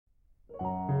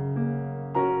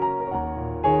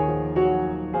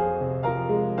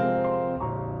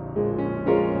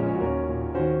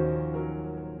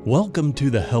Welcome to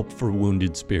the Help for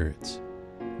Wounded Spirits.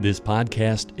 This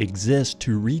podcast exists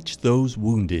to reach those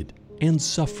wounded and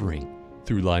suffering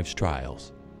through life's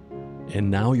trials. And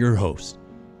now your hosts,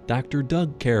 Dr.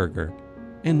 Doug Carragher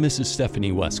and Mrs.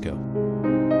 Stephanie Wesco.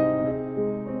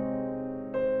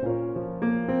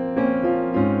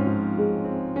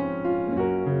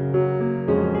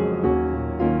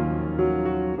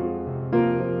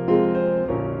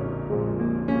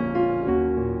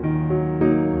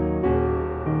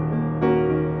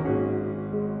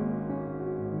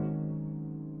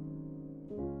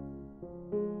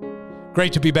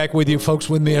 Great to be back with you, folks.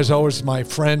 With me, as always, my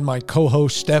friend, my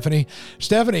co-host, Stephanie.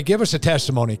 Stephanie, give us a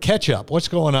testimony. Catch up. What's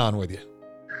going on with you?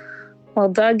 Well,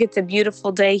 Doug, it's a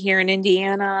beautiful day here in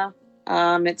Indiana.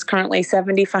 It's currently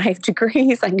 75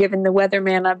 degrees. I'm giving the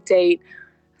weatherman update.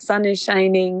 Sun is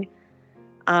shining.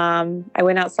 I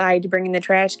went outside to bring in the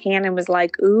trash can and was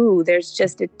like, ooh, there's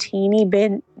just a teeny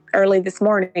bit. Early this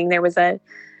morning, there was I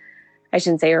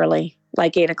shouldn't say early,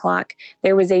 like 8 o'clock.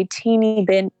 There was a teeny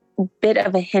bit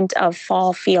of a hint of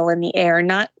fall feel in the air,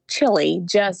 not chilly,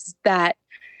 just that.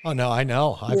 Oh no, I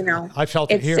know. I felt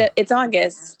it here. It's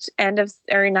August,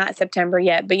 or not September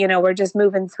yet, but we're just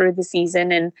moving through the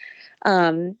season,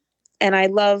 and I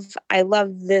love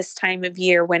this time of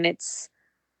year when it's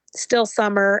still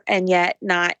summer and yet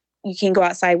not. You can go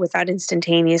outside without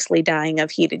instantaneously dying of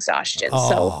heat exhaustion.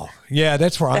 Oh, yeah,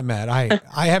 that's where I'm at.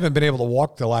 I haven't been able to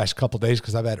walk the last couple of days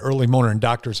because I've had early morning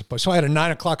doctor's appointments. So I had a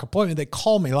 9 o'clock appointment. They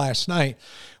called me last night.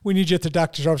 We need you at the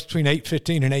doctor's office between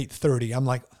 8:15 and 8:30. I'm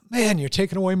like, man, you're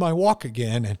taking away my walk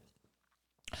again.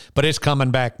 But it's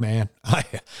coming back, man.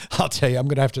 I'll tell you, I'm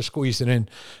going to have to squeeze it in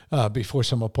before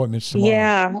some appointments tomorrow.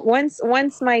 Yeah.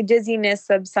 Once my dizziness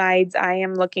subsides, I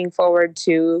am looking forward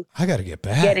to I got to get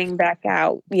back. Getting back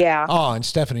out. Yeah. Oh, and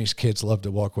Stephanie's kids love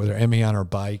to walk with her. Emmy on her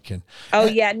bike.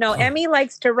 Emmy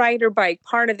likes to ride her bike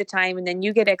part of the time, and then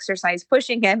you get exercise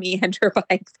pushing Emmy and her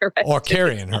bike the rest or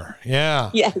carrying her. Yeah.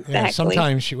 Yeah, exactly. Yeah,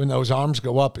 sometimes when those arms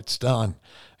go up, it's done.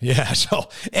 Yeah. So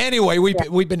anyway,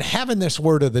 we've been having this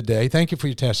word of the day. Thank you for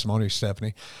your testimony,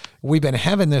 Stephanie. We've been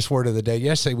having this word of the day.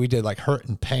 Yesterday we did like hurt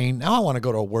and pain. Now I want to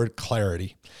go to a word,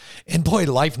 clarity. And boy,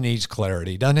 life needs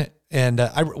clarity, doesn't it? And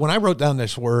when I wrote down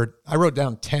this word, I wrote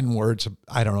down 10 words,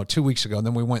 2 weeks ago. And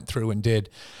then we went through and did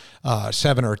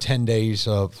 7 or 10 days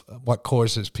of what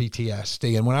causes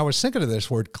PTSD. And when I was thinking of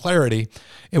this word, clarity,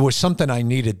 it was something I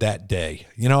needed that day.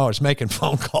 I was making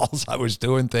phone calls, I was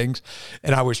doing things,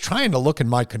 and I was trying to look in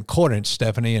my concordance,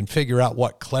 Stephanie, and figure out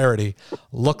what clarity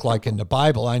looked like in the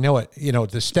Bible. I know it,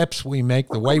 the steps we make,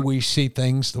 the way we see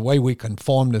things, the way we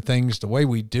conform to things, the way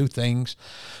we do things.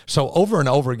 So over and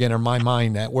over again in my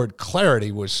mind, that word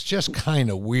clarity was just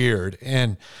kind of weird.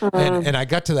 And I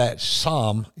got to that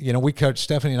Psalm,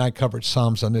 Stephanie and I covered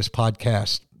Psalms on this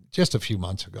podcast just a few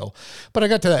months ago. But I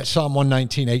got to that Psalm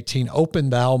 119:18, open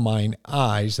thou mine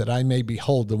eyes that I may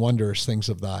behold the wondrous things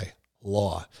of thy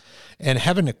law. And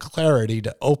having the clarity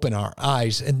to open our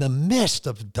eyes in the midst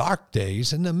of dark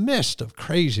days, in the midst of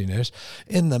craziness,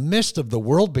 in the midst of the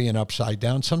world being upside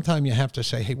down, sometimes you have to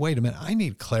say, hey, wait a minute, I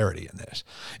need clarity in this.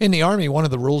 In the Army, one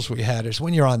of the rules we had is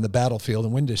when you're on the battlefield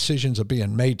and when decisions are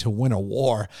being made to win a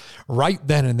war, right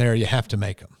then and there you have to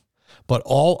make them. But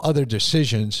all other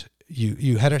decisions,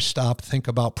 you had to stop, think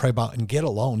about, pray about, and get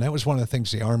alone. That was one of the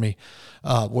things the Army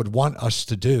would want us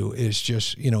to do is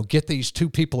just, get these two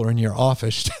people who are in your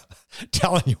office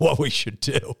telling you what we should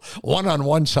do, one on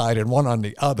one side and one on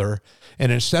the other.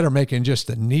 And instead of making just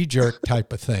a knee-jerk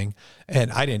type of thing,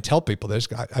 and I didn't tell people this,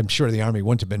 I'm sure the Army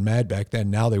wouldn't have been mad back then.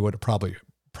 Now they would have probably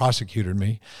prosecuted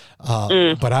me.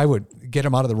 But I would get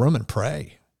them out of the room and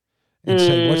pray. And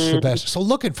say, what's the best? So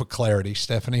looking for clarity,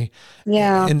 Stephanie,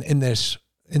 in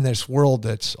this world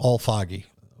that's all foggy.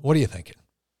 What are you thinking?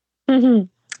 Mm-hmm.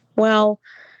 Well,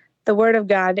 the word of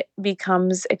God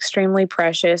becomes extremely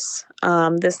precious.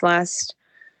 This last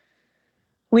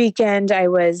weekend, I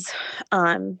was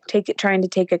trying to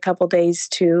take a couple days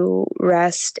to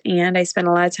rest, and I spent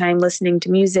a lot of time listening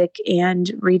to music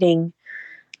and reading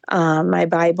my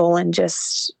Bible, and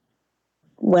just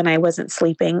when I wasn't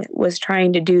sleeping, was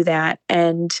trying to do that.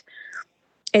 And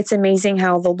it's amazing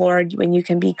how the Lord, when you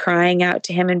can be crying out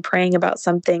to him and praying about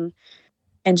something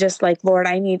and just like, Lord,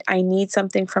 I need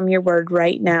something from your word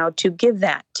right now to give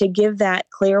that,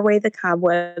 clear away the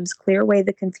cobwebs, clear away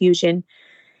the confusion,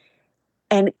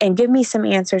 and give me some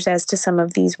answers as to some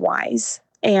of these whys.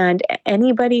 And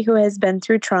anybody who has been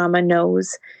through trauma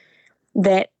knows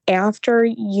that after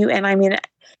you, and I mean,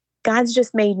 God's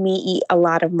just made me eat a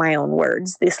lot of my own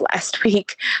words this last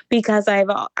week, because I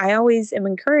always am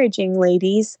encouraging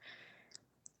ladies.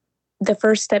 The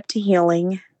first step to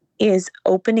healing is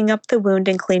opening up the wound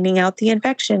and cleaning out the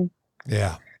infection.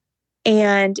 Yeah.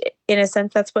 And in a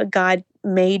sense, that's what God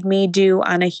made me do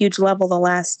on a huge level the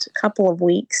last couple of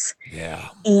weeks. Yeah.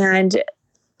 And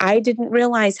I didn't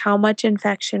realize how much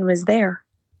infection was there.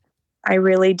 I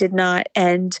really did not.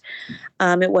 And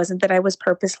it wasn't that I was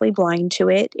purposely blind to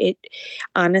it.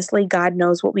 Honestly, God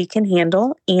knows what we can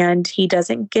handle, and He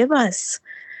doesn't give us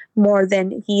more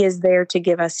than He is there to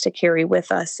give us to carry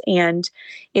with us. And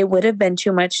it would have been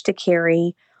too much to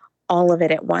carry all of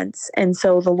it at once. And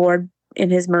so the Lord,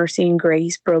 in His mercy and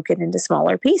grace, broke it into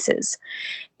smaller pieces.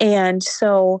 And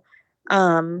so,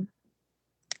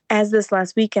 as this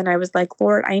last weekend, I was like,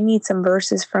 Lord, I need some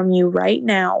verses from you right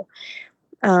now.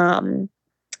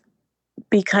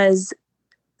 Because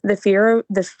the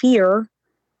fear,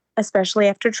 especially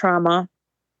after trauma,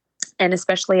 and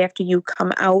especially after you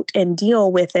come out and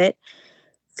deal with it,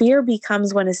 fear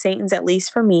becomes one of Satan's, at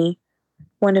least for me,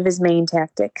 one of his main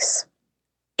tactics.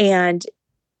 And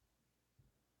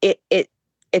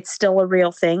it's still a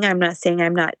real thing. I'm not saying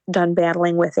I'm not done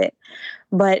battling with it,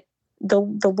 but the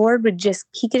Lord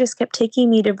he just kept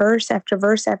taking me to verse after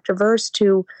verse after verse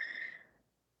to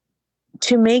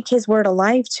make His word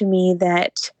alive to me,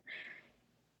 that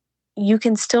you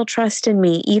can still trust in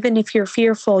me. Even if you're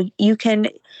fearful, you can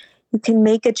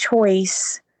make a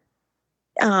choice.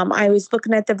 I was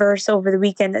looking at the verse over the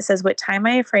weekend that says, "What time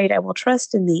I afraid, I will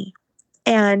trust in thee."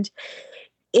 And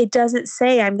it doesn't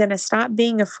say I'm going to stop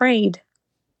being afraid,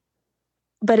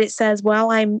 but it says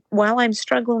while I'm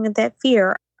struggling with that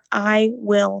fear, I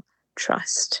will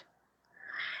trust.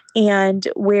 And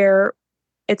where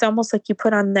it's almost like you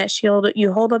put on that shield,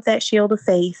 you hold up that shield of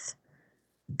faith,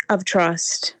 of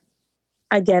trust,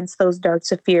 against those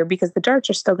darts of fear, because the darts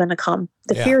are still going to come.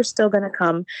 The fear is still going to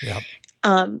come.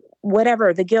 Yep.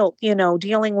 Whatever, the guilt,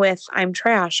 dealing with, I'm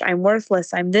trash, I'm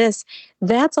worthless, I'm this,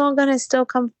 that's all going to still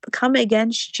come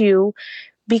against you,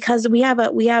 because we have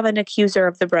an accuser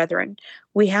of the brethren.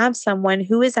 We have someone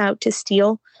who is out to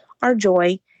steal our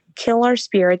joy, kill our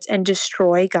spirits, and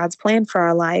destroy God's plan for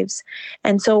our lives.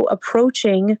 And so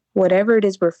approaching whatever it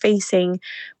is we're facing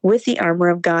with the armor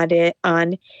of God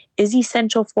on is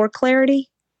essential for clarity,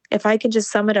 if I can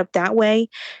just sum it up that way,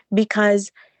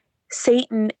 because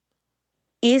Satan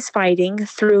is fighting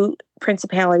through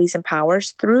principalities and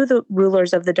powers, through the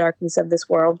rulers of the darkness of this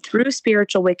world, through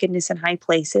spiritual wickedness in high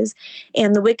places.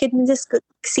 And the wickedness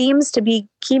seems to be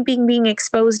being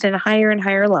exposed in higher and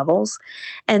higher levels.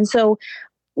 And so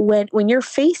when you're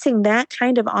facing that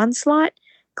kind of onslaught,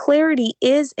 clarity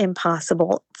is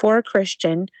impossible for a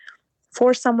Christian,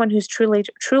 for someone who's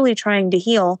truly trying to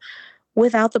heal,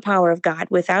 without the power of God,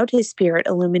 without His Spirit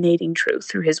illuminating truth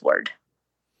through His word.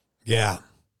 Yeah.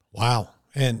 Wow.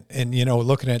 And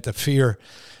looking at the fear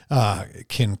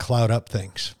can cloud up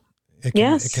things. It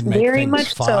can make very things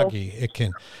much foggy. so. It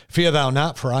can, fear thou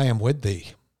not, for I am with thee.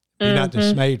 Be not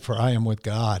dismayed, for I am with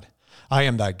God. I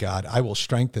am thy God. I will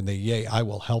strengthen thee. Yea, I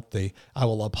will help thee. I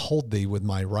will uphold thee with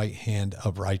my right hand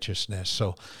of righteousness.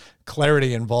 So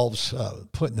clarity involves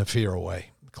putting the fear away.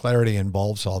 Clarity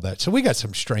involves all that. So we got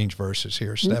some strange verses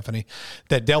here, Stephanie,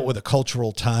 that dealt with a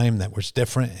cultural time that was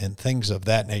different and things of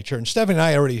that nature. And Stephanie and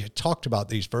I already talked about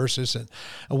these verses, and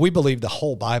we believe the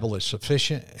whole Bible is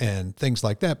sufficient and things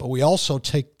like that. But we also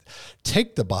take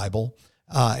the Bible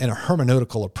in a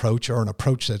hermeneutical approach, or an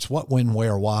approach that's what, when,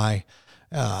 where, why,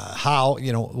 how,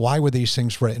 why were these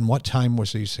things written? What time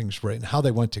was these things written? How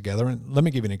they went together? And let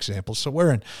me give you an example. So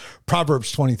we're in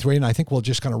Proverbs 23, and I think we're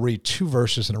just going to read two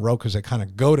verses in a row because they kind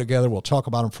of go together. We'll talk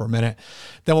about them for a minute.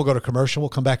 Then we'll go to commercial. We'll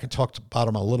come back and talk about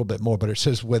them a little bit more. But it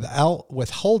says,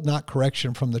 withhold not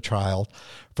correction from the child,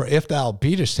 for if thou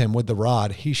beatest him with the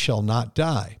rod, he shall not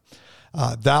die.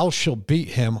 Thou shalt beat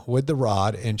him with the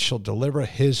rod, and shall deliver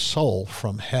his soul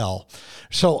from hell.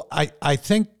 So I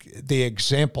think the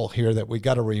example here that we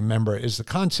got to remember is the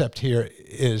concept here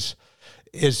is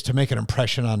to make an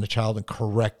impression on the child and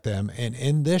correct them. And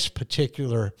in this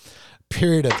particular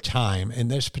period of time, in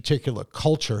this particular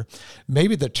culture,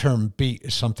 maybe the term beat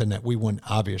is something that we wouldn't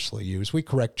obviously use. We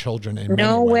correct children in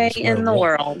no many way ways. in the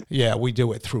world. Yeah, we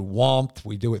do it through warmth.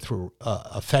 We do it through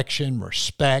affection,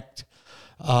 respect.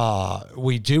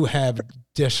 We do have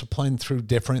discipline through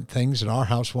different things. In our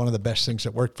house, one of the best things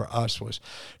that worked for us was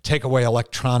take away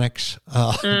electronics,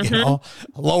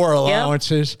 lower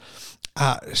allowances.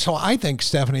 So I think,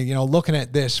 Stephanie, looking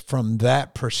at this from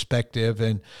that perspective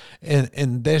and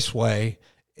in this way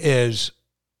is,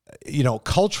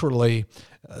 culturally,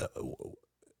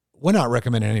 we're not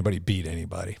recommending anybody beat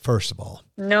anybody, first of all.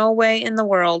 No way in the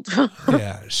world.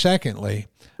 Yeah. Secondly,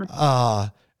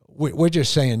 we're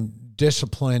just saying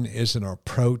discipline is an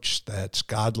approach that's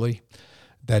godly,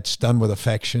 that's done with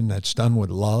affection, that's done with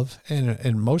love. And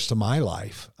in most of my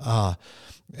life,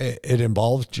 it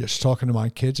involves just talking to my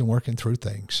kids and working through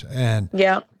things. And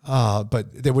yeah.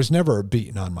 but there was never a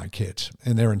beating on my kids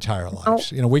in their entire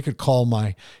lives. Oh. We could call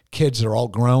my kids, they're all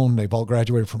grown. They've all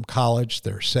graduated from college.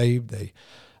 They're saved. They,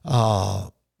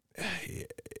 but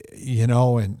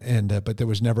there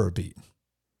was never a beating.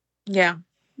 Yeah.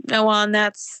 No, well, and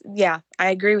I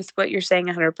agree with what you're saying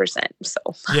 100%. So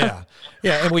yeah.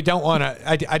 And we don't want to,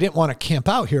 I didn't want to camp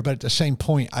out here, but at the same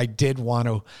point, I did want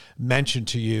to mention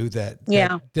to you that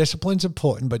discipline's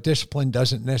important, but discipline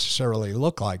doesn't necessarily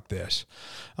look like this,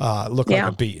 like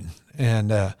a beating.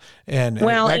 And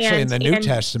actually in the New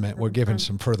Testament, we're given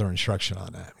some further instruction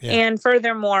on that. Yeah. And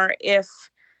furthermore, if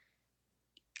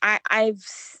I've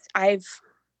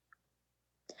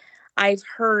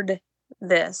heard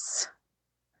this,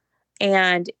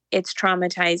 and it's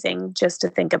traumatizing just to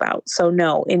think about. So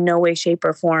no, in no way, shape,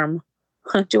 or form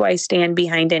do I stand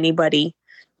behind anybody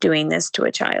doing this to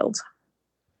a child.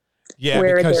 Yeah,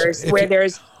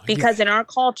 because in our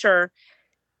culture,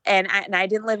 and I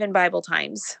didn't live in Bible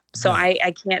times, so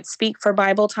I can't speak for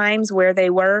Bible times where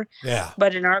they were. Yeah.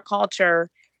 But in our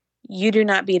culture, you do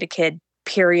not beat a kid.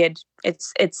 Period.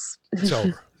 It's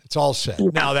over. It's all said.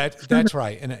 Yeah. Now that's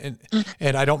right.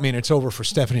 And I don't mean it's over for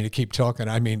Stephanie to keep talking.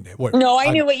 I mean,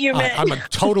 I knew what you meant. I'm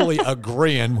totally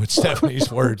agreeing with Stephanie's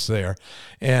words there.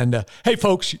 And hey,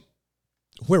 folks,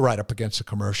 we're right up against a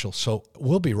commercial, so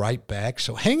we'll be right back.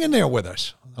 So hang in there with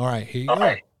us. All right, here you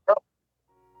go.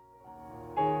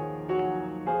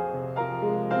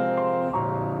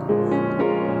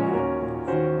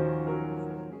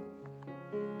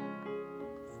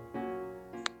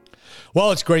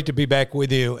 Well, it's great to be back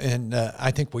with you, and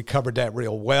I think we covered that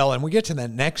real well. And we get to the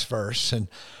next verse, and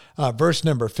verse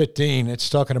number 15, it's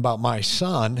talking about my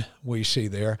son, we see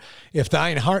there. If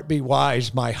thine heart be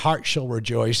wise, my heart shall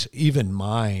rejoice, even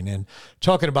mine. And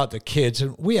talking about the kids,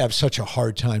 and we have such a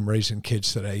hard time raising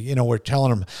kids today. We're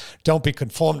telling them, don't be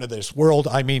conformed to this world.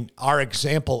 I mean, our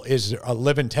example is a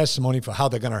living testimony for how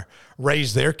they're going to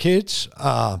raise their kids.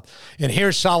 And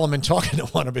here's Solomon talking to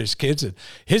one of his kids, and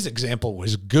his example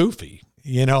was goofy.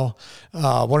 One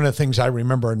of the things I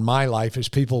remember in my life is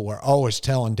people were always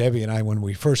telling Debbie and I, when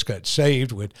we first got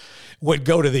saved, would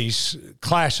go to these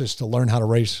classes to learn how to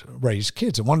raise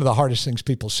kids. And one of the hardest things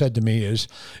people said to me is,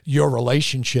 your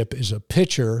relationship is a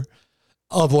picture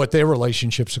of what their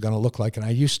relationships are going to look like. And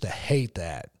I used to hate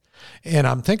that. And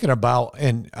I'm thinking about,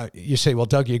 and you say, well,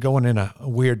 Doug, you're going in a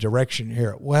weird direction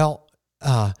here. Well,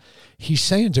 he's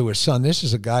saying to his son, this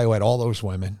is a guy who had all those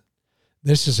women.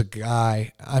 This is a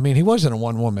guy, I mean, he wasn't a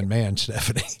one-woman man,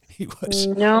 Stephanie.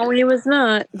 No, he was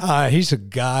not. He's a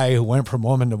guy who went from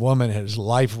woman to woman. His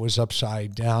life was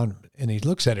upside down. And he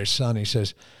looks at his son. He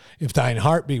says, if thine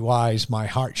heart be wise, my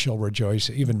heart shall rejoice,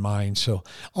 even mine. So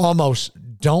almost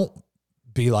don't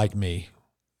be like me.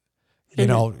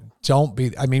 Don't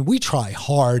be, I mean, we try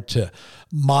hard to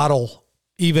model,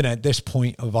 even at this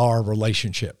point of our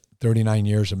relationship, 39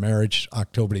 years of marriage,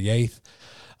 October the 8th.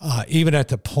 Even at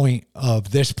the point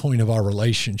of our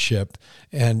relationship.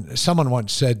 And someone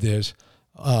once said there's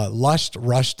lust,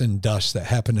 rust, and dust that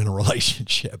happen in a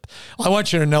relationship. I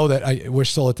want you to know that we're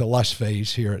still at the lust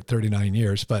phase here at 39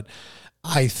 years, but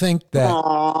I think that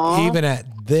even at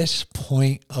this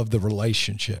point of the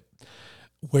relationship,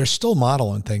 we're still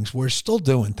modeling things. We're still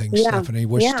doing things, Stephanie.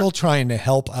 We're still trying to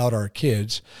help out our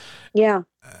kids. Yeah.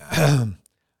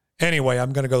 Anyway,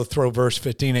 I'm going to go throw verse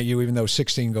 15 at you, even though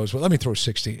 16 goes, well, let me throw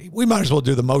 16. We might as well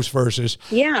do the most verses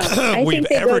I we've think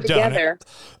they ever go done together.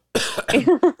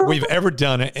 We've ever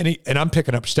done it. And I'm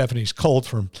picking up Stephanie's cold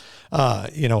from,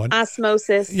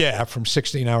 osmosis. Yeah, from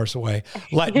 16 hours away.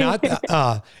 Let not,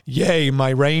 yea,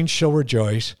 my reign shall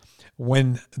rejoice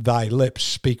when thy lips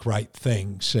speak right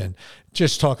things. And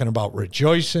just talking about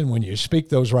rejoicing when you speak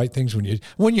those right things,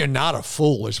 when you're not a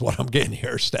fool is what I'm getting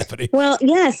here, Stephanie. Well,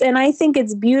 yes. And I think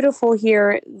it's beautiful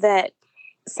here that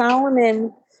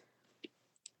Solomon,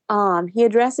 he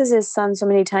addresses his son so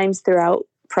many times throughout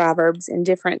Proverbs in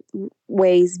different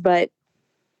ways, but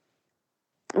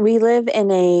we live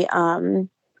in and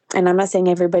I'm not saying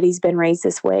everybody's been raised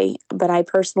this way, but I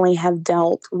personally have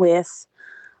dealt with,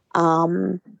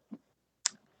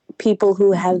 people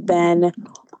who have been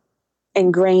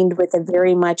ingrained with a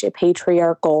very much a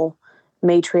matriarchal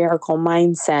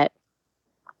mindset,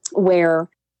 where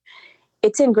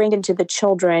it's ingrained into the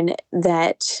children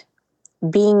that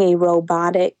being a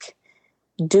robotic,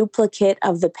 duplicate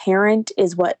of the parent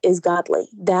is what is godly.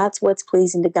 That's what's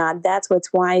pleasing to God. That's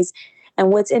what's wise.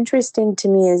 And what's interesting to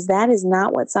me is that is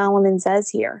not what Solomon says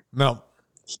here. No.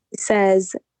 He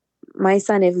says, my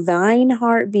son, if thine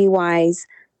heart be wise,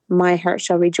 my heart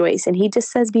shall rejoice. And he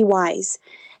just says, be wise.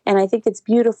 And I think it's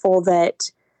beautiful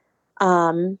that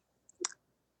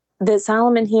that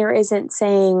Solomon here isn't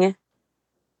saying,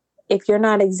 if you're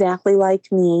not exactly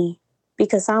like me,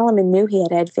 because Solomon knew he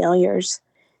had had failures.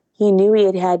 He knew he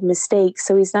had had mistakes.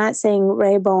 So he's not saying,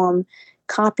 Rehoboam,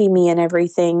 copy me and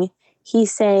everything.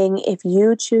 He's saying, if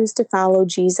you choose to follow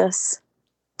Jesus,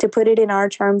 to put it in our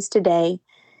terms today,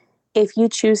 if you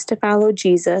choose to follow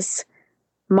Jesus,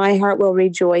 my heart will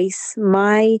rejoice.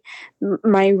 My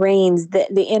reins,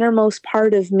 the innermost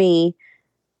part of me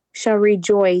shall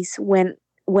rejoice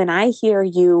when I hear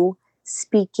you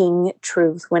speaking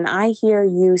truth, when I hear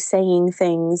you saying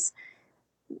things,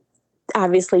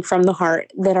 obviously from the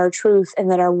heart, that are truth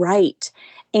and that are right.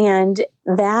 And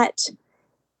that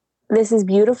this is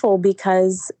beautiful,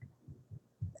 because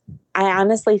I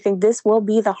honestly think this will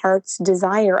be the heart's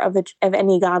desire of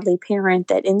any godly parent,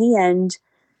 that in the end,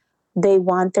 they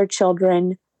want their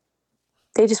children,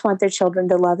 they just want their children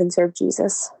to love and serve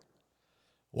Jesus.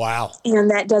 Wow.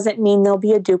 And that doesn't mean they'll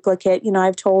be a duplicate.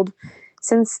 I've told,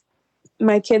 since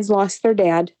my kids lost their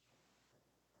dad,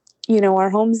 our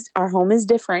home is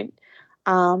different.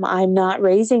 I'm not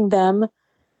raising them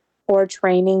or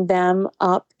training them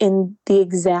up in the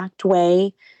exact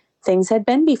way things had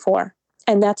been before.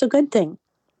 And that's a good thing.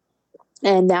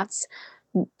 And that's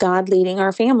God leading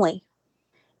our family.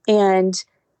 And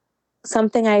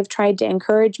something I've tried to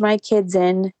encourage my kids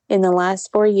in the last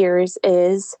 4 years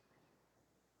is,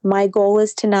 my goal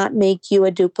is to not make you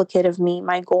a duplicate of me.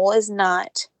 My goal is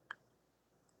not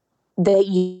that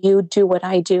you do what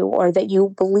I do, or that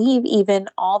you believe even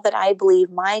all that I believe.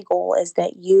 My goal is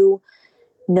that you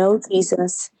know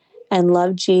Jesus and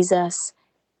love Jesus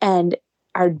and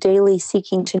are daily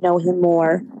seeking to know him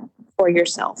more for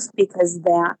yourself, because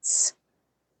that's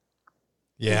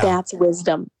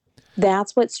wisdom.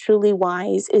 That's what's truly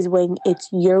wise, is when it's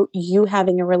you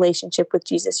having a relationship with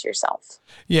Jesus yourself.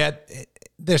 Yeah.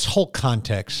 This whole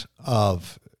context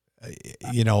of,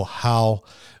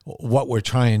 what we're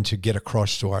trying to get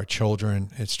across to our children.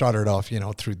 It started off,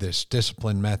 through this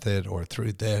discipline method, or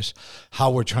through this, how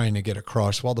we're trying to get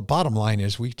across. Well, the bottom line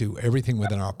is we do everything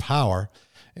within our power.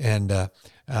 And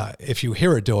if you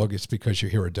hear a dog, it's because you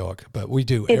hear a dog, but we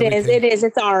do everything. It is.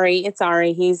 It's Ari.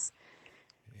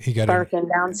 He got barking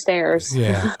downstairs.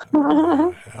 Yeah.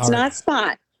 It's not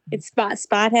Spot. It's Spot.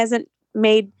 Spot hasn't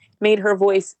made her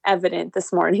voice evident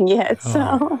this morning yet.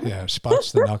 So yeah,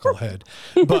 Spot's the knucklehead.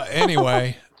 But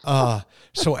anyway,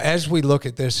 so as we look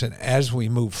at this and as we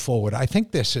move forward, I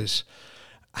think this is,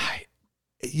 I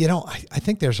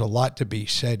think there's a lot to be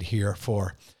said here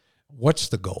for what's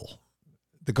the goal.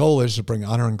 The goal is to bring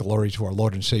honor and glory to our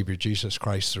Lord and Savior Jesus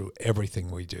Christ through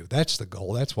everything we do. That's the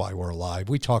goal. That's why we're alive.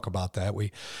 We talk about that.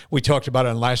 We talked about it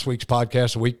in last week's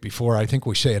podcast, a week before. I think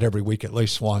we say it every week at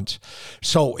least once.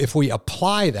 So if we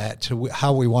apply that to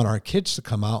how we want our kids to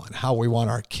come out and how we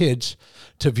want our kids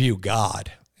to view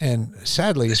God, and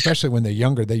sadly, especially when they're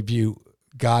younger, they view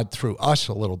God through us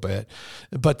a little bit.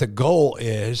 But the goal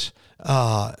is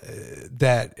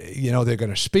that, they're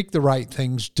going to speak the right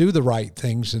things, do the right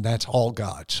things, and that's all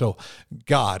God. So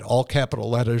God, all capital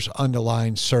letters,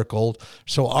 underlined, circled.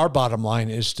 So our bottom line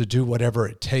is to do whatever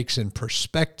it takes in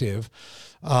perspective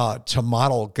to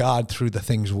model God through the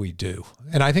things we do.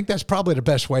 And I think that's probably the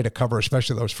best way to cover,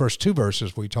 especially those first two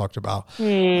verses we talked about.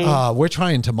 We're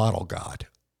trying to model God.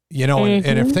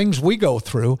 And if things we go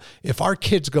through, if our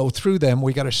kids go through them,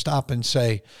 we got to stop and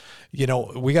say,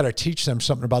 we got to teach them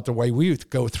something about the way we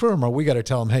go through them, or we got to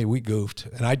tell them, hey, we goofed.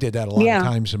 And I did that a lot of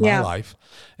times in my life.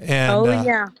 And,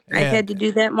 I've had to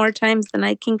do that more times than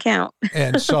I can count.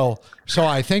 And so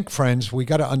I think, friends, we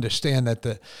got to understand that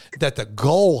the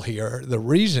goal here, the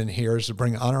reason here, is to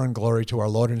bring honor and glory to our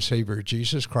Lord and Savior,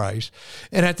 Jesus Christ.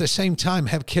 And at the same time,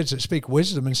 have kids that speak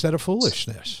wisdom instead of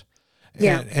foolishness.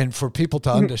 And for people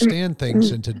to understand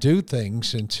things and to do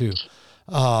things and to,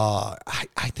 I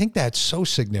think that's so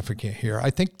significant here. I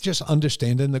think just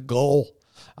understanding the goal.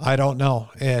 I don't know.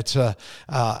 It's, all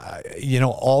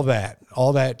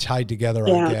that tied together,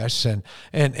 I guess. And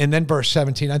then verse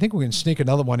 17, I think we can sneak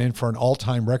another one in for an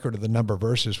all-time record of the number of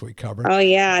verses we covered. Oh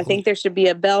yeah. I think there should be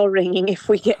a bell ringing if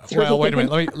we get through. Well, wait a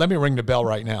minute. Let me ring the bell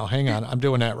right now. Hang on. I'm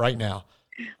doing that right now.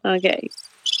 Okay.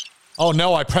 Oh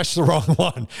no, I pressed the wrong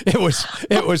one. It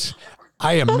was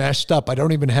I am messed up. I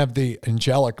don't even have the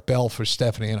angelic bell for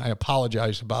Stephanie, and I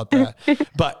apologize about that.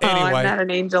 But anyway. I'm not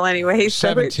an angel anyway, so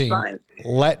 17, it's fine.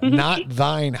 let not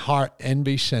thine heart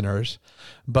envy sinners,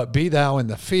 but be thou in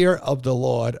the fear of the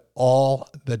Lord all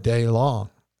the day long.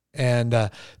 And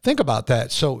think about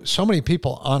that. So many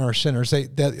people honor sinners.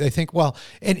 They think, well,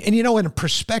 and you know, in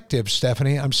perspective,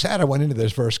 Stephanie, I'm sad I went into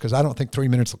this verse because I don't think 3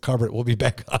 minutes will cover it. We'll be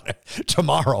back on it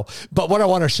tomorrow. But what I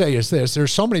want to say is this.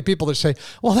 There's so many people that say,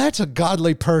 well, that's a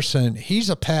godly person. He's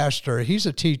a pastor. He's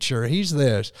a teacher. He's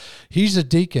this. He's a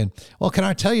deacon. Well, can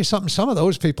I tell you something? Some of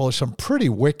those people are some pretty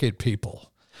wicked people.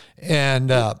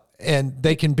 And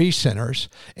they can be sinners.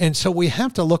 And so we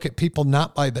have to look at people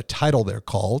not by the title they're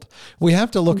called. We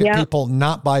have to look at people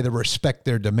not by the respect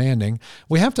they're demanding.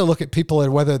 We have to look at people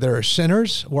at whether they're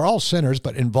sinners. We're all sinners,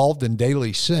 but involved in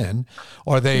daily sin,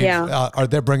 or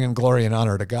they're bringing glory and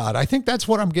honor to God. I think that's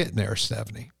what I'm getting there,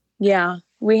 Stephanie. Yeah,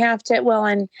 we have to. Well,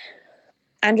 and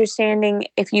understanding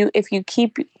if you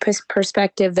keep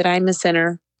perspective that I'm a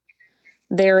sinner,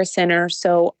 they're a sinner.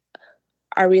 So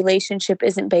our relationship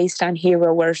isn't based on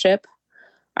hero worship.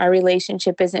 Our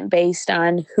relationship isn't based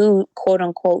on who, quote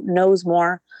unquote, knows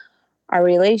more. Our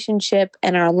relationship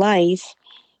and our life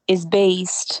is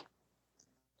based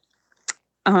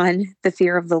on the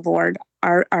fear of the Lord.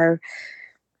 Our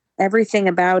everything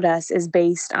about us is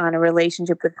based on a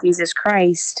relationship with Jesus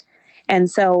Christ. And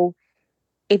so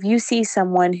if you see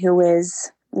someone who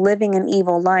is living an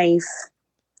evil life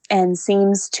and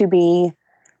seems to be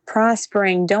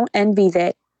prospering, don't envy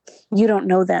that you don't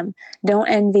know them. Don't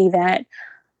envy that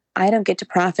I don't get to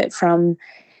profit from,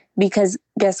 because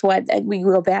guess what? We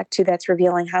go back to that's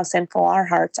revealing how sinful our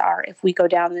hearts are if we go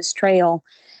down this trail.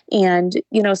 And,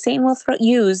 you know, Satan will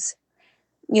use,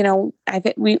 you know,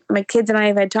 my kids and I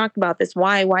have had talked about this.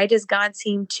 Why does God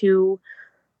seem to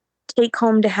take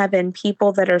home to heaven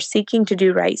people that are seeking to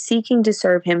do right, seeking to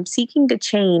serve him, seeking to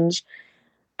change,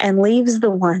 and leaves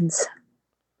the ones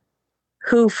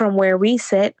who, from where we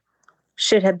sit,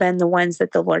 should have been the ones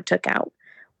that the Lord took out?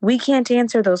 We can't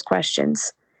answer those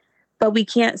questions, but we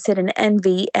can't sit in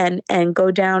envy and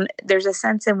go down. There's a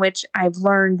sense in which I've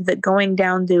learned that going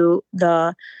down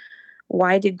the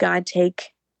why did God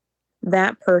take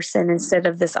that person instead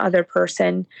of this other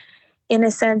person, in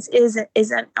a sense,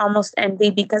 isn't almost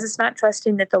envy, because it's not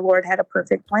trusting that the Lord had a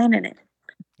perfect plan in it.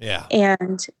 Yeah.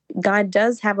 And God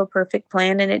does have a perfect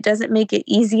plan, and it doesn't make it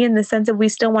easy in the sense that we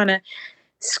still want to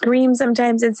scream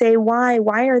sometimes and say, why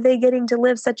are they getting to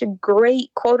live such a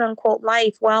great, quote unquote,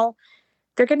 life? Well,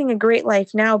 they're getting a great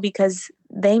life now because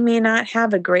they may not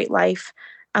have a great life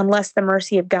unless the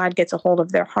mercy of God gets a hold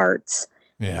of their hearts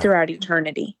throughout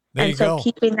eternity. There so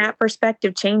keeping that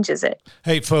perspective changes it.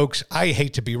 Hey, folks, I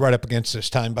hate to be right up against this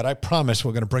time, but I promise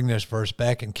we're going to bring this verse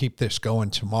back and keep this going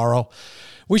tomorrow.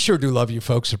 We sure do love you,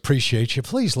 folks. Appreciate you.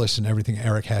 Please listen to everything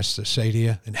Eric has to say to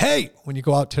you. And hey, when you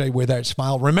go out today with that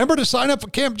smile, remember to sign up for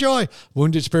Camp Joy,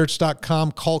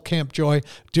 woundedspirits.com, call Camp Joy,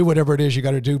 do whatever it is you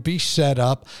got to do. Be set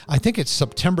up. I think it's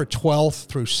September 12th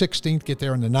through 16th. Get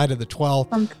there on the night of the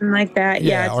 12th. Something like that.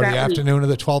 Yeah, or the afternoon of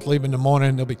the 12th, leave in the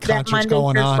morning. There'll be concerts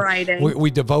going on. Friday.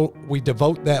 We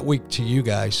devote that week to you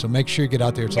guys. So make sure you get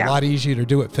out there. It's a lot easier to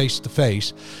do it face to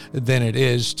face than it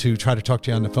is to try to talk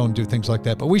to you on the phone and do things like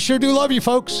that. But we sure do love you,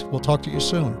 folks. We'll talk to you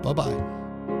soon. Bye-bye.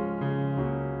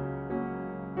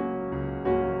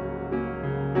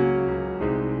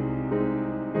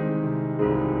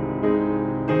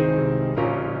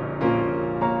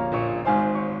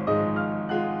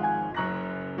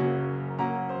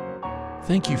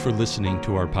 Thank you for listening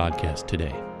to our podcast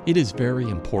today. It is very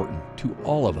important to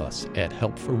all of us at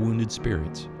Help for Wounded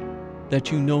Spirits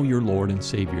that you know your Lord and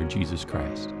Savior, Jesus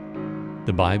Christ.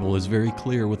 The Bible is very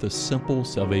clear with a simple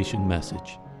salvation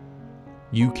message.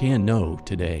 You can know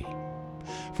today.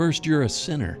 First, you're a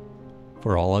sinner,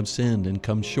 for all have sinned and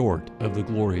come short of the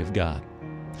glory of God.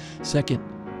 Second,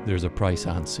 there's a price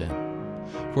on sin,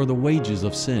 for the wages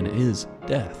of sin is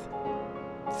death.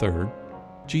 Third,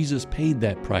 Jesus paid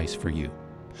that price for you.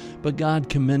 But God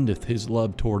commendeth his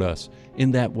love toward us,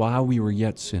 in that while we were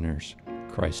yet sinners,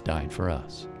 Christ died for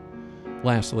us.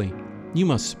 Lastly, you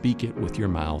must speak it with your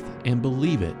mouth and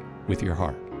believe it with your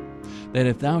heart, that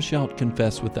if thou shalt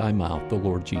confess with thy mouth the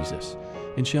Lord Jesus,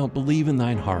 and shalt believe in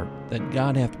thine heart that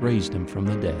God hath raised him from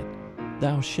the dead,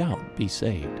 thou shalt be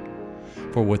saved.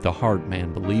 For with the heart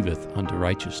man believeth unto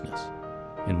righteousness,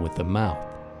 and with the mouth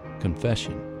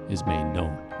confession is made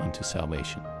known unto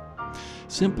salvation.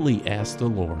 Simply ask the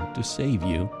Lord to save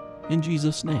you in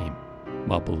Jesus' name,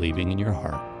 while believing in your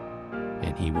heart,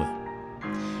 and he will.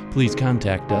 Please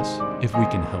contact us if we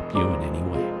can help you in any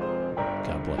way.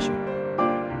 God bless you.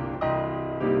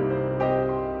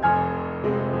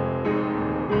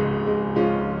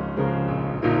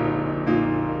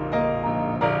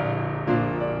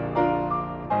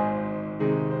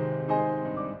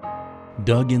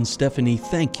 Doug and Stephanie,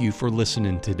 thank you for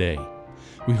listening today.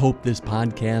 We hope this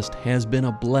podcast has been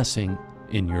a blessing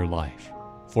in your life.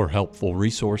 For helpful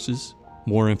resources,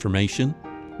 more information,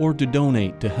 or to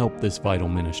donate to help this vital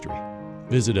ministry,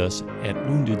 visit us at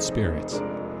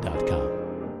woundedspirits.com.